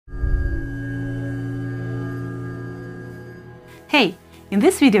Hey, in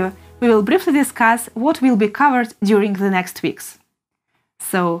this video we will briefly discuss what will be covered during the next weeks.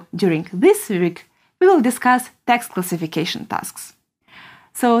 So, during this week we will discuss text classification tasks.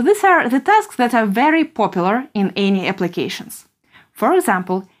 So, these are the tasks that are very popular in any applications. For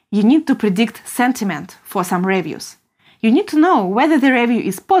example, you need to predict sentiment for some reviews. You need to know whether the review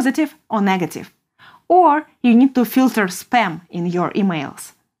is positive or negative. Or you need to filter spam in your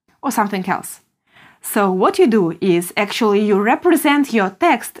emails, or something else. So what you do is actually you represent your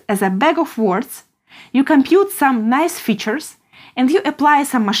text as a bag of words, you compute some nice features, and you apply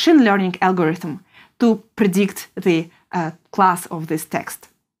some machine learning algorithm to predict the class of this text.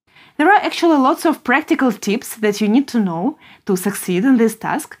 There are actually lots of practical tips that you need to know to succeed in this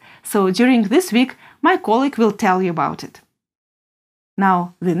task, so during this week my colleague will tell you about it.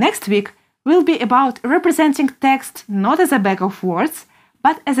 Now, the next week will be about representing text not as a bag of words,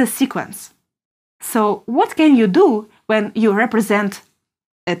 but as a sequence. So, what can you do when you represent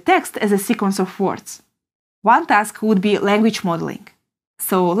a text as a sequence of words? One task would be language modeling.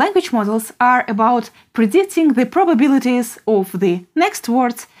 So, language models are about predicting the probabilities of the next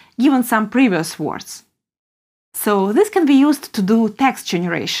words given some previous words. So, this can be used to do text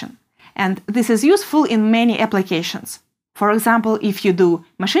generation, and this is useful in many applications. For example, if you do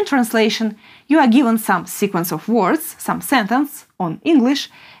machine translation, you are given some sequence of words, some sentence on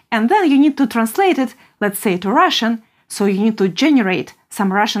English, and then you need to translate it, let's say, to Russian, so you need to generate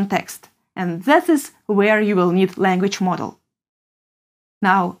some Russian text. And that is where you will need language model.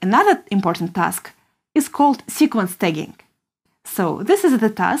 Now, another important task is called sequence tagging. So, this is the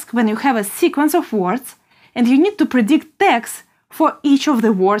task when you have a sequence of words and you need to predict tags for each of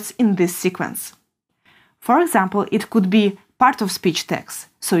the words in this sequence. For example, it could be part of speech tags.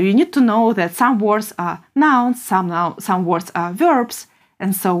 So you need to know that some words are nouns, some words are verbs,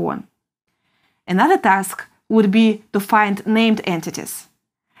 and so on. Another task would be to find named entities.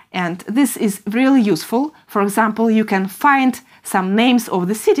 And this is really useful. For example, you can find some names of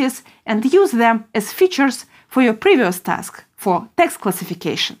the cities and use them as features for your previous task for text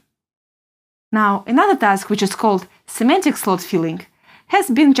classification. Now, another task, which is called semantic slot filling, has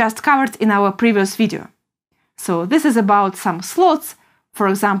been just covered in our previous video. So this is about some slots. For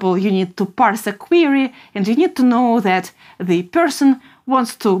example, you need to parse a query and you need to know that the person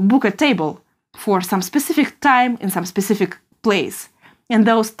wants to book a table for some specific time in some specific place. And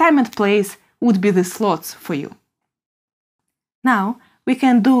those time and place would be the slots for you. Now, we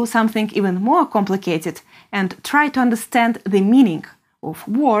can do something even more complicated and try to understand the meaning of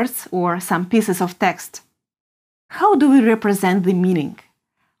words or some pieces of text. How do we represent the meaning?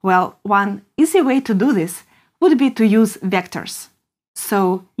 Well, one easy way to do this would be to use vectors.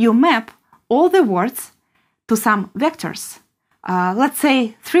 So you map all the words to some vectors. Let's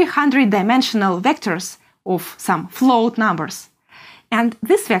say 300-dimensional vectors of some float numbers. And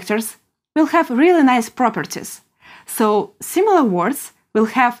these vectors will have really nice properties. So similar words will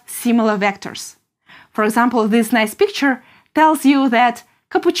have similar vectors. For example, this nice picture tells you that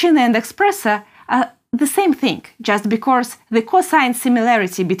cappuccino and espresso are the same thing, just because the cosine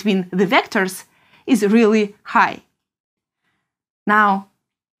similarity between the vectors is really high. Now,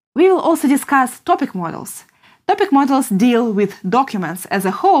 we will also discuss topic models. Topic models deal with documents as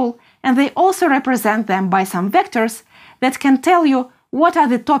a whole, and they also represent them by some vectors that can tell you what are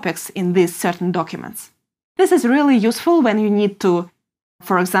the topics in these certain documents. This is really useful when you need to,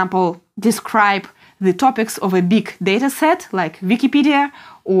 for example, describe the topics of a big data set like Wikipedia,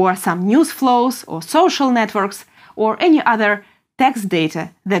 or some news flows, or social networks, or any other text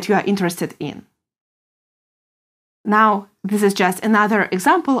data that you are interested in. Now, this is just another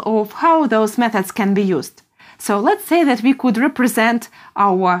example of how those methods can be used. So let's say that we could represent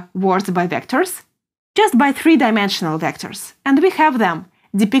our words by vectors, just by three-dimensional vectors, and we have them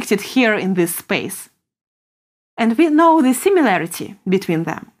depicted here in this space. And we know the similarity between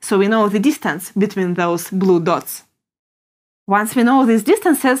them, so we know the distance between those blue dots. Once we know these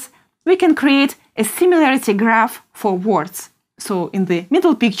distances, we can create a similarity graph for words. So in the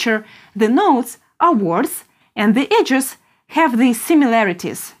middle picture, the nodes are words, and the edges have the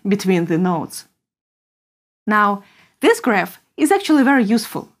similarities between the nodes. Now, this graph is actually very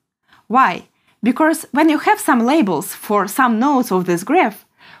useful. Why? Because when you have some labels for some nodes of this graph,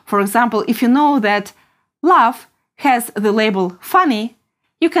 for example, if you know that love has the label funny,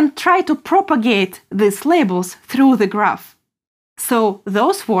 you can try to propagate these labels through the graph. So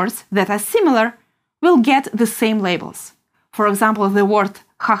those words that are similar will get the same labels. For example, the word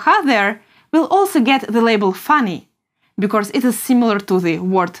haha there will also get the label funny, because it is similar to the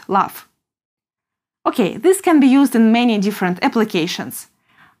word love. Okay, this can be used in many different applications,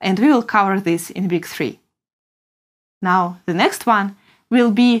 and we will cover this in week 3. Now, the next one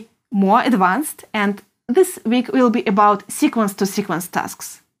will be more advanced, and this week will be about sequence-to-sequence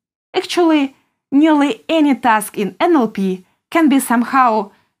tasks. Actually, nearly any task in NLP can be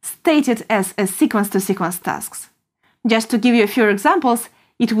somehow stated as a sequence-to-sequence tasks. Just to give you a few examples,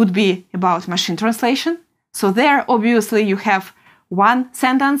 it would be about machine translation. So there, obviously, you have one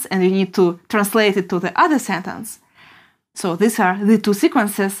sentence and you need to translate it to the other sentence. So these are the two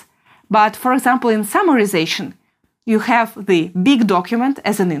sequences. But for example, in summarization, you have the big document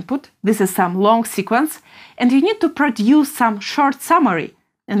as an input. This is some long sequence, and you need to produce some short summary,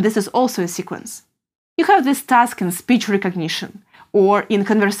 and this is also a sequence. You have this task in speech recognition or in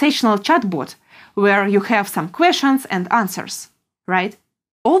conversational chatbot, where you have some questions and answers, right?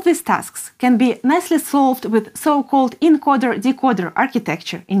 All these tasks can be nicely solved with so-called encoder-decoder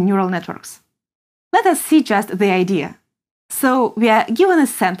architecture in neural networks. Let us see just the idea. So we are given a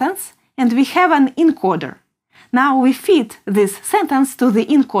sentence and we have an encoder. Now we feed this sentence to the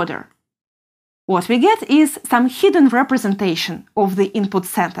encoder. What we get is some hidden representation of the input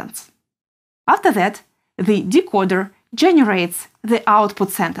sentence. After that, the decoder generates the output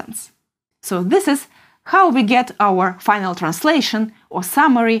sentence. So this is how we get our final translation or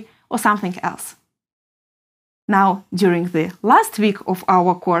summary or something else. Now, during the last week of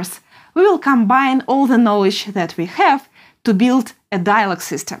our course, we will combine all the knowledge that we have to build a dialogue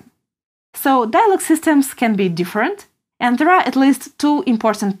system. So dialogue systems can be different, and there are at least two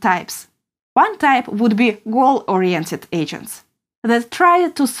important types. One type would be goal-oriented agents that try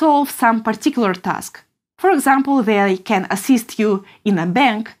to solve some particular task. For example, they can assist you in a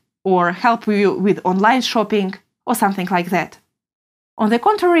bank or help you with online shopping or something like that. On the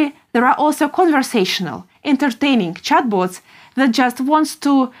contrary, there are also conversational, entertaining chatbots that just want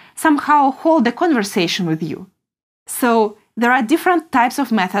to somehow hold a conversation with you. So there are different types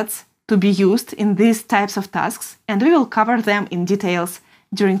of methods to be used in these types of tasks, and we will cover them in details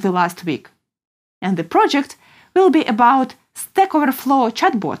during the last week. And the project will be about Stack Overflow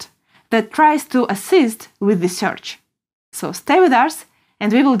chatbot that tries to assist with the search. So stay with us,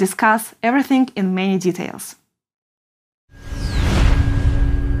 and we will discuss everything in many details.